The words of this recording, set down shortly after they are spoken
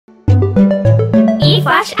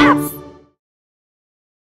EFlashApps.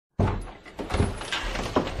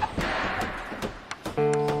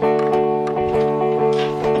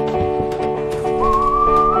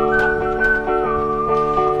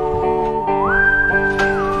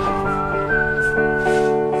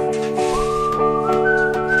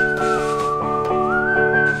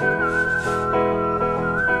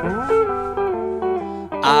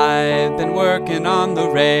 I've been working on the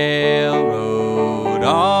railroad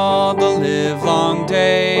all the livelong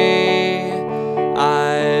day.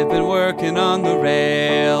 I've been working on the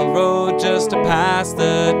railroad just to pass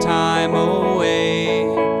the time away.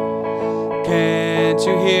 Can't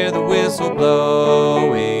you hear the whistle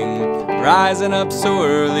blowing, rising up so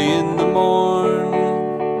early in the morn?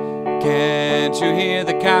 Can't you hear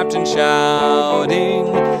the captain shouting,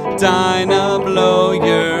 Dinah, blow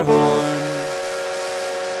your horn?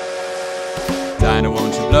 Dinah,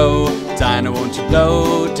 won't you blow? Dinah, won't you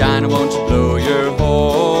blow? Dinah, won't you blow your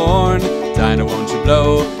horn? Dinah, won't you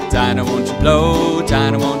blow? Dinah, won't you blow?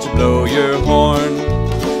 Dinah, won't you blow your horn?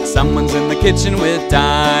 Someone's in the kitchen with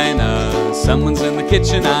Dinah. Someone's in the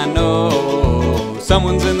kitchen, I know.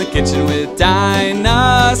 Someone's in the kitchen with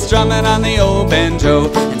Dinah, strumming on the old banjo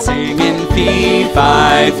and singing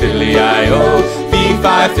fee-fi-filly-I-o,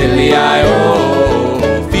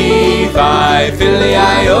 fee-fi-filly-I-o,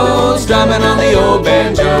 fee-fi-filly-I-o, strumming on the old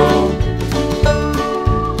banjo.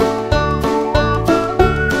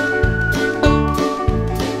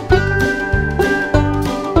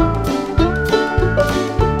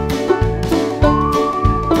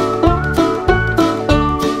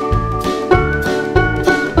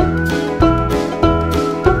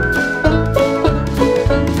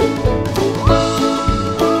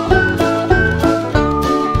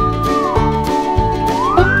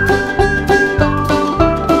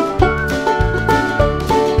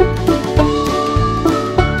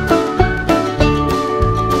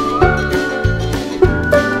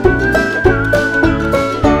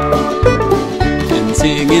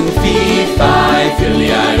 Singing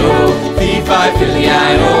fee-fi-filly-I-o,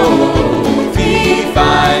 fee-fi-filly-I-o,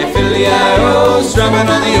 fee-fi-filly-I-o, strumming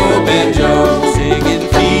on the old banjo. Singing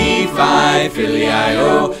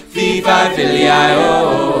fee-fi-filly-I-o,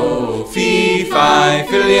 fee-fi-filly-I-o,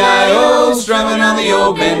 fee-fi-filly-I-o, strumming on the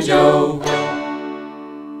old banjo.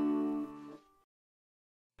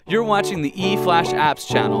 You're watching the EFlashApps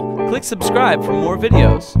channel. Click subscribe for more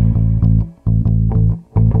videos.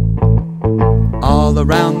 All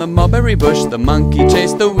around the mulberry bush the monkey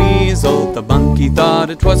chased the weasel. The monkey thought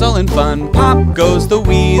it was all in fun. Pop goes the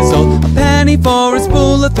weasel. A penny for a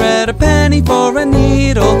spool of thread, a penny for a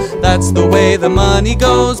needle. That's the way the money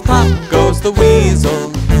goes. Pop goes the weasel.